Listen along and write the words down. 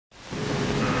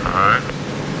On.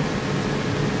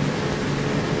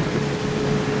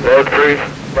 Load freeze.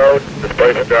 Load.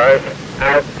 Displacement drive.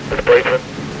 Out. Displacement.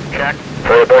 Check.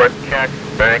 Foilborne. Check.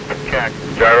 Bank. Check.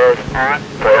 Gyros. On.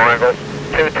 Foil angles.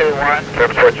 221.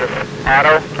 Trim switches.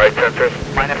 Auto. Right sensors.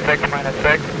 -6,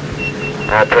 -6.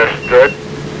 All tests good.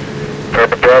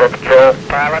 Turbine throttle control.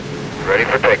 Pilot. Ready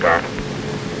for takeoff.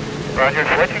 Roger,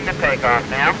 switching to takeoff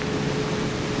now.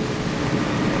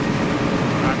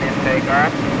 On in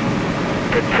takeoff.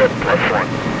 Good set, +1.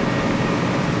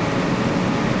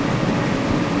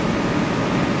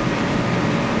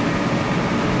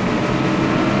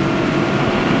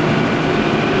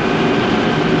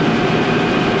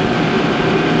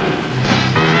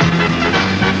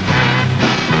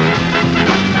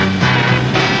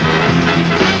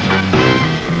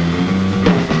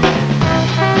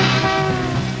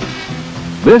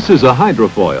 This is a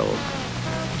hydrofoil.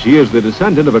 She is the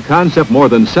descendant of a concept more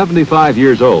than 75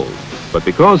 years old, but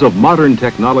because of modern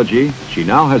technology, she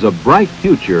now has a bright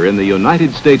future in the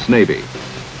United States Navy.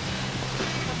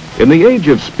 In the age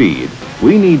of speed,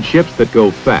 we need ships that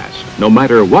go fast, no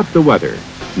matter what the weather,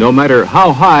 no matter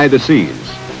how high the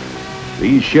seas.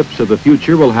 These ships of the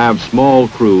future will have small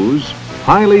crews,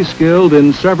 highly skilled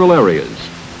in several areas.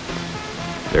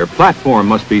 Their platform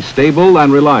must be stable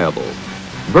and reliable,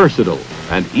 versatile,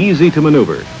 and easy to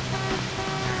maneuver.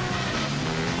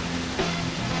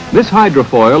 This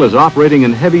hydrofoil is operating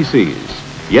in heavy seas,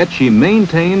 yet she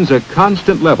maintains a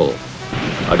constant level.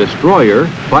 A destroyer,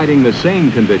 fighting the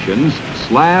same conditions,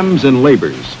 slams and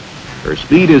labors. Her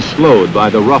speed is slowed by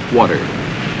the rough water.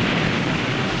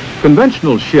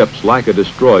 Conventional ships, like a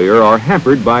destroyer, are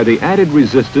hampered by the added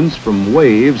resistance from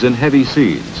waves in heavy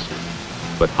seas.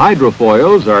 But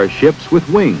hydrofoils are ships with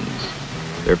wings.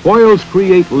 Their foils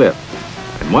create lift,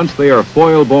 and once they are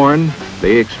foil-borne,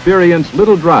 they experience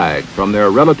little drag from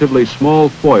their relatively small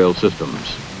foil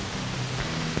systems.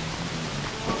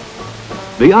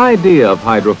 The idea of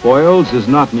hydrofoils is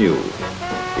not new.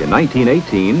 In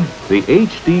 1918, the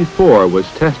HD-4 was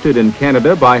tested in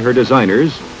Canada by her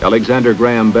designers, Alexander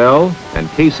Graham Bell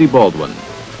and Casey Baldwin.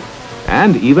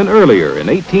 And even earlier, in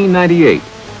 1898,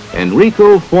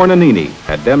 Enrico Fornanini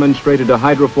had demonstrated a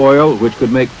hydrofoil which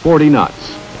could make 40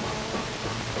 knots.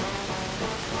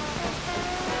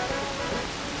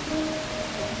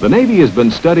 The Navy has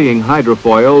been studying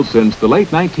hydrofoils since the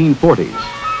late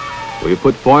 1940s. We've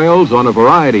put foils on a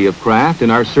variety of craft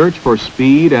in our search for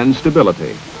speed and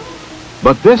stability.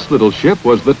 But this little ship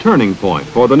was the turning point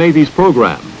for the Navy's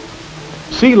program.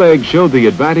 Sea Legs showed the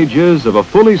advantages of a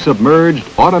fully submerged,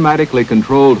 automatically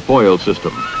controlled foil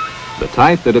system, the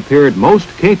type that appeared most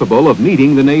capable of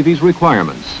meeting the Navy's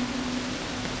requirements.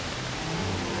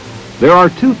 There are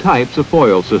two types of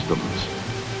foil systems: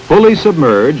 fully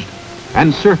submerged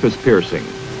and surface piercing.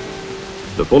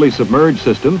 The fully submerged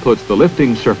system puts the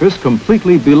lifting surface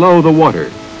completely below the water.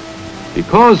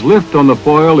 Because lift on the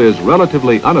foil is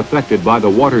relatively unaffected by the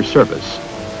water surface,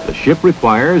 the ship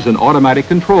requires an automatic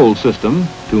control system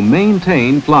to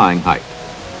maintain flying height.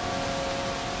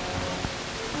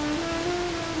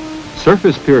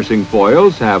 Surface piercing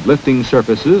foils have lifting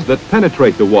surfaces that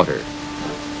penetrate the water.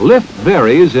 Lift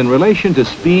varies in relation to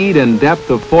speed and depth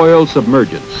of foil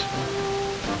submergence.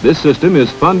 This system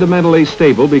is fundamentally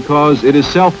stable because it is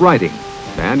self-righting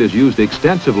and is used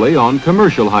extensively on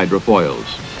commercial hydrofoils.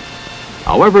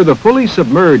 However, the fully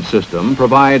submerged system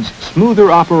provides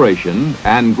smoother operation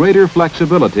and greater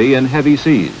flexibility in heavy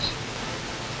seas.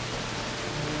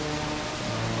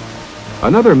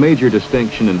 Another major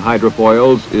distinction in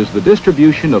hydrofoils is the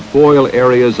distribution of foil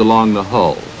areas along the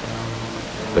hull.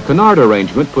 The canard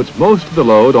arrangement puts most of the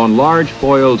load on large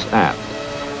foils aft.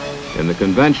 In the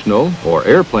conventional or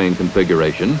airplane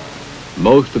configuration,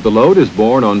 most of the load is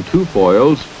borne on two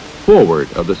foils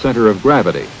forward of the center of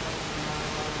gravity.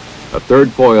 A third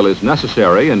foil is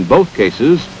necessary in both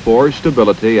cases for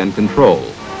stability and control.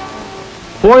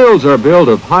 Foils are built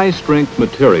of high-strength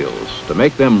materials to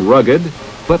make them rugged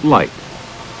but light.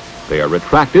 They are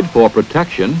retracted for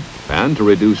protection and to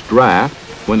reduce draft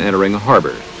when entering a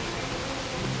harbor.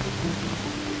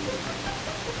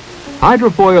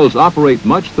 Hydrofoils operate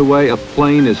much the way a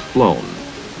plane is flown.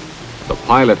 The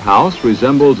pilot house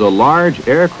resembles a large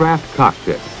aircraft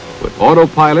cockpit with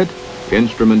autopilot,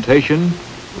 instrumentation,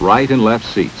 right and left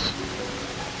seats.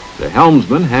 The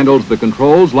helmsman handles the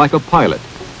controls like a pilot,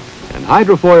 and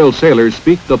hydrofoil sailors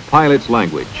speak the pilot's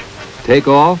language: take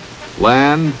off,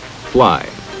 land, fly.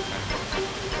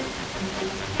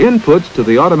 Inputs to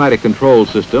the automatic control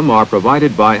system are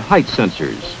provided by height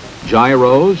sensors,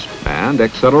 gyros, and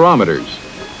accelerometers.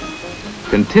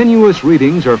 Continuous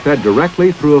readings are fed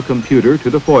directly through a computer to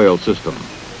the foil system.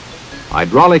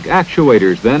 Hydraulic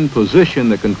actuators then position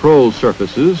the control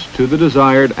surfaces to the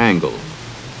desired angle.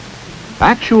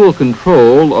 Actual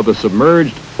control of the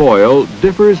submerged foil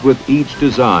differs with each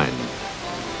design.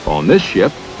 On this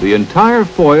ship, the entire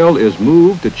foil is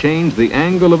moved to change the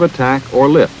angle of attack or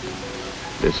lift.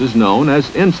 This is known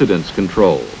as incidence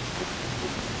control.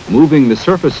 Moving the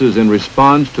surfaces in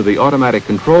response to the automatic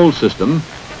control system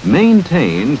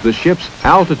maintains the ship's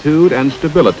altitude and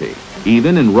stability,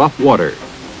 even in rough water.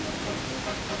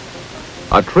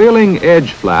 A trailing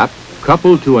edge flap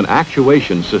coupled to an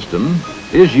actuation system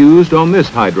is used on this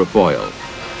hydrofoil.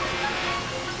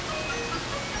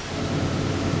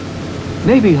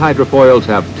 Navy hydrofoils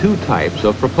have two types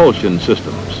of propulsion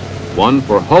systems, one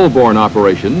for hull-borne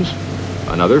operations,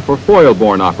 another for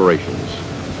foil-borne operations.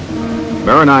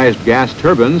 Marinized gas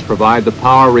turbines provide the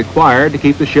power required to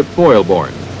keep the ship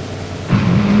foil-borne.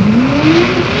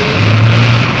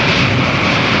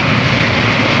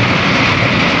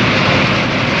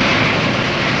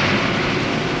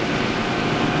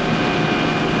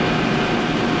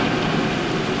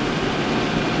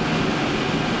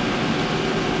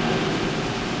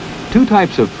 Two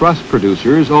types of thrust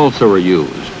producers also are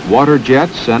used, water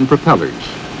jets and propellers.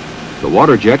 The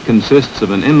water jet consists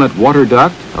of an inlet water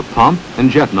duct, a pump, and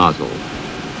jet nozzle.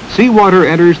 Seawater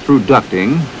enters through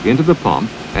ducting into the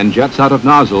pump and jets out of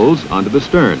nozzles onto the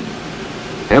stern.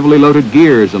 Heavily loaded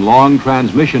gears and long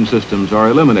transmission systems are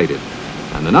eliminated,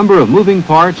 and the number of moving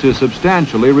parts is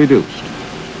substantially reduced.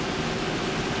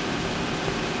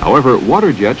 However,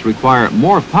 water jets require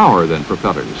more power than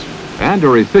propellers and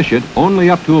are efficient only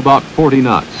up to about 40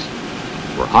 knots.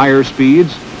 For higher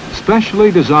speeds, specially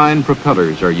designed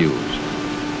propellers are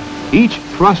used. Each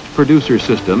thrust producer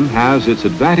system has its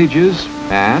advantages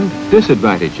and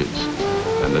disadvantages,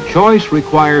 and the choice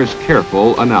requires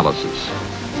careful analysis.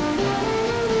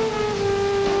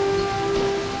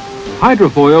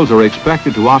 Hydrofoils are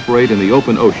expected to operate in the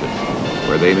open ocean,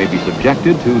 where they may be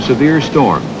subjected to severe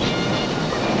storms.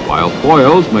 While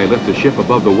foils may lift the ship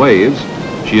above the waves,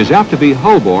 she is apt to be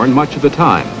hull-borne much of the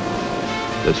time.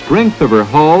 The strength of her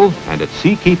hull and its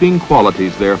sea-keeping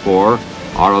qualities, therefore,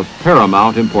 are of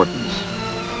paramount importance.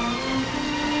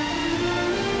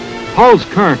 Hulls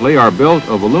currently are built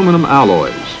of aluminum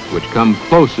alloys, which come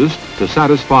closest to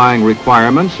satisfying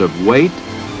requirements of weight,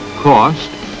 cost,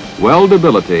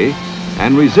 weldability,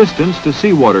 and resistance to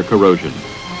seawater corrosion.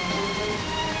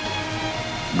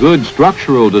 Good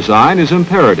structural design is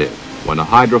imperative when a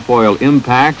hydrofoil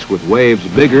impacts with waves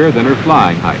bigger than her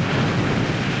flying height.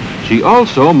 She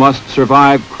also must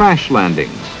survive crash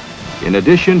landings, in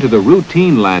addition to the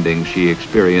routine landings she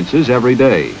experiences every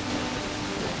day.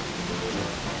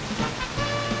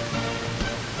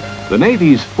 The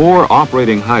Navy's 4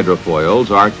 operating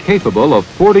hydrofoils are capable of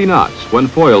 40 knots when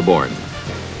foil-borne.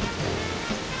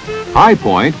 High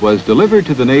Point was delivered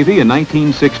to the Navy in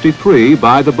 1963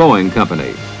 by the Boeing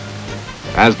Company.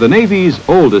 As the Navy's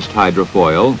oldest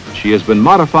hydrofoil, she has been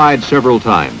modified several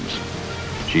times.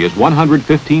 She is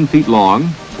 115 feet long,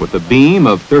 with a beam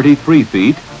of 33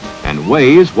 feet, and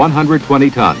weighs 120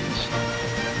 tons.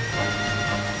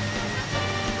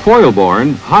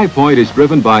 Foil-borne, High Point is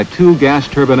driven by 2 gas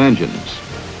turbine engines.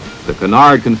 The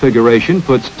canard configuration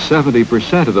puts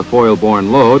 70% of the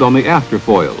foil-borne load on the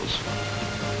afterfoils.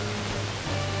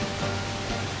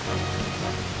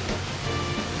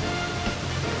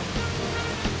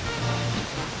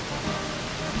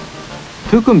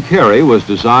 Tucumcari was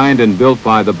designed and built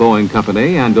by the Boeing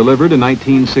Company and delivered in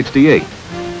 1968.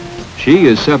 She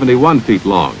is 71 feet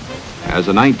long, has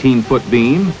a 19-foot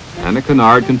beam, and a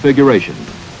canard configuration.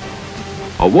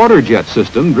 A water jet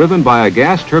system driven by a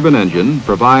gas turbine engine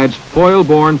provides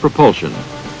foil-borne propulsion.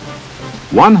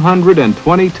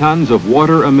 120 tons of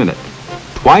water a minute,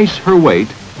 twice her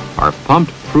weight, are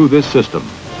pumped through this system.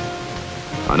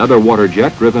 Another water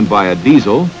jet driven by a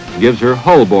diesel gives her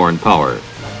hull-borne power.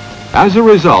 As a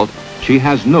result, she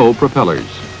has no propellers.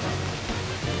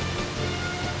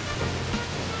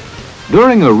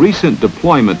 During a recent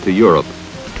deployment to Europe,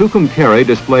 Tucumcari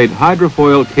displayed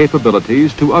hydrofoil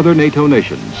capabilities to other NATO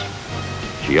nations.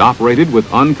 She operated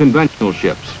with unconventional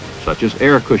ships, such as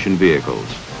air cushion vehicles,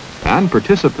 and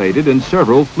participated in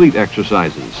several fleet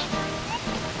exercises.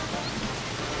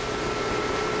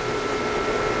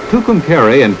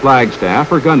 Tucumcari and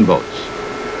Flagstaff are gunboats.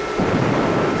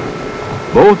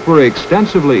 Both were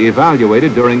extensively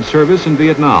evaluated during service in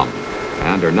Vietnam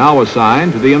and are now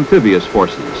assigned to the amphibious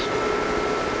forces.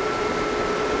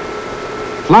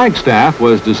 Flagstaff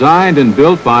was designed and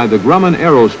built by the Grumman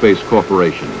Aerospace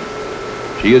Corporation.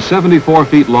 She is 74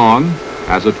 feet long,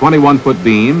 has a 21-foot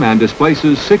beam, and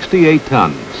displaces 68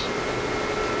 tons.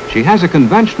 She has a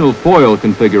conventional foil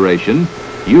configuration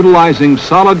utilizing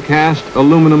solid cast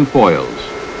aluminum foils.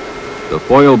 The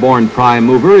Foilborne prime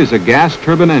mover is a gas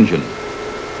turbine engine.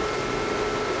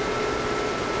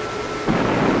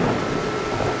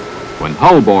 When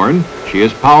hull-borne, she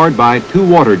is powered by 2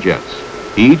 water jets,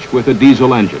 each with a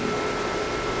diesel engine.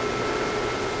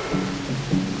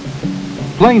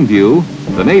 Plainview,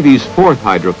 the Navy's 4th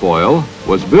hydrofoil,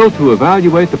 was built to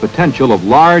evaluate the potential of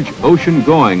large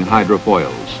ocean-going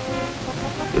hydrofoils.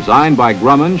 Designed by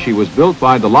Grumman, she was built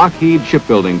by the Lockheed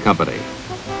Shipbuilding Company.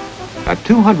 At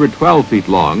 212 feet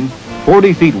long,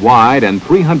 40 feet wide, and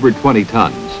 320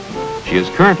 tons, she is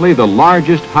currently the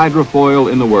largest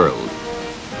hydrofoil in the world.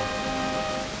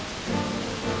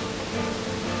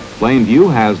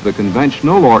 Plainview has the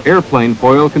conventional or airplane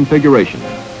foil configuration.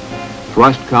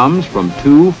 Thrust comes from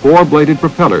 2 4-bladed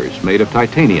propellers made of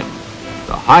titanium,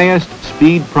 the highest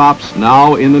speed props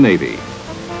now in the Navy.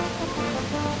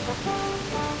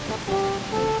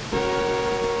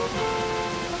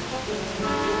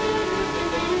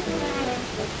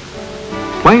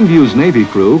 Plainview's Navy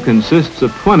crew consists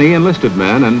of 20 enlisted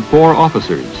men and 4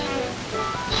 officers.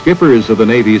 Skippers of the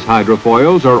Navy's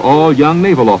hydrofoils are all young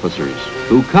naval officers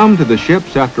who come to the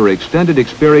ships after extended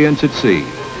experience at sea.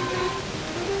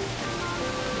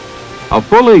 A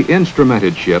fully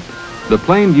instrumented ship, the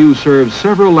Plainview serves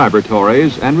several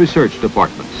laboratories and research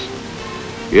departments.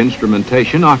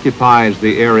 Instrumentation occupies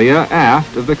the area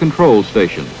aft of the control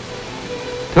station.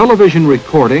 Television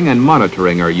recording and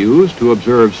monitoring are used to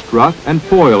observe strut and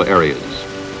foil areas.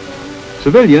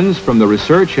 Civilians from the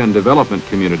research and development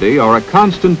community are a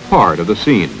constant part of the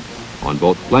scene on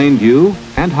both Plainview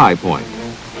and High Point.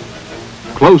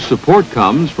 Close support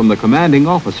comes from the commanding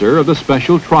officer of the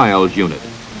Special Trials Unit.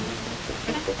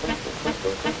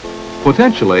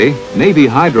 Potentially, Navy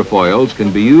hydrofoils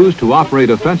can be used to operate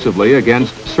offensively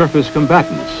against surface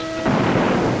combatants.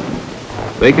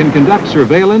 They can conduct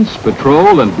surveillance,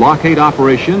 patrol, and blockade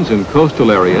operations in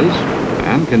coastal areas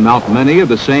and can mount many of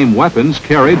the same weapons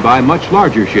carried by much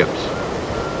larger ships.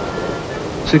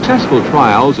 Successful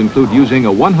trials include using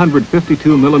a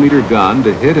 152mm gun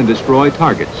to hit and destroy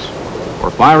targets,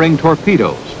 or firing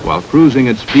torpedoes while cruising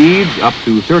at speeds up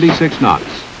to 36 knots.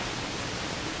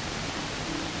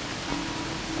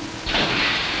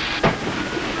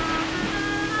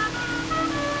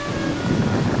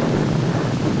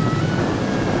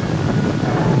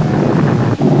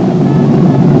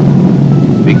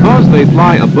 Because they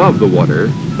fly above the water,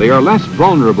 they are less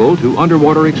vulnerable to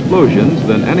underwater explosions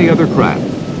than any other craft.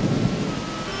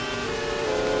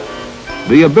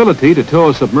 The ability to tow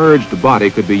a submerged body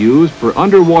could be used for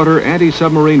underwater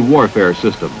anti-submarine warfare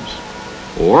systems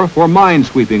or for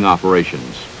mine-sweeping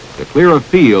operations to clear a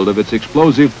field of its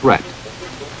explosive threat.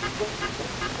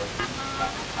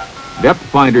 Depth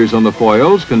finders on the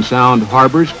foils can sound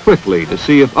harbors quickly to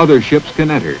see if other ships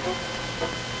can enter.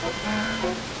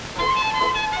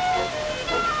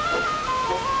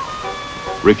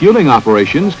 Refueling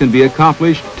operations can be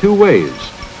accomplished 2 ways,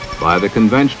 by the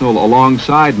conventional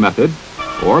alongside method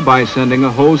or by sending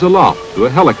a hose aloft to a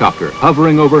helicopter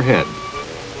hovering overhead.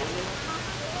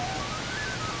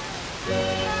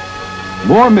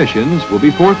 More missions will be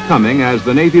forthcoming as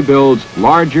the Navy builds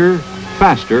larger,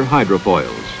 faster hydrofoils.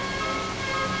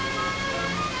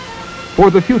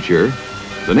 For the future,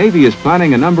 the Navy is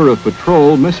planning a number of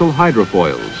patrol missile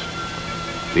hydrofoils.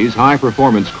 These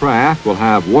high-performance craft will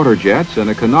have water jets and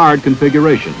a canard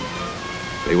configuration.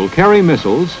 They will carry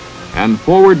missiles and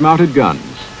forward-mounted guns.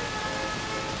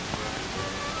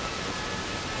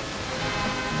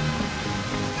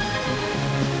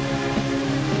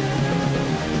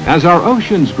 As our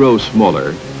oceans grow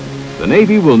smaller, the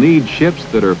Navy will need ships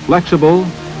that are flexible,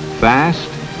 fast,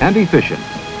 and efficient.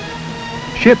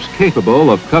 Ships capable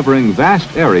of covering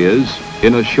vast areas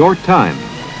in a short time.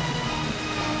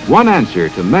 One answer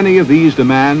to many of these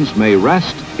demands may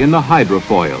rest in the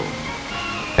hydrofoil,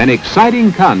 an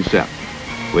exciting concept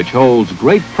which holds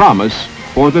great promise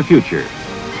for the future.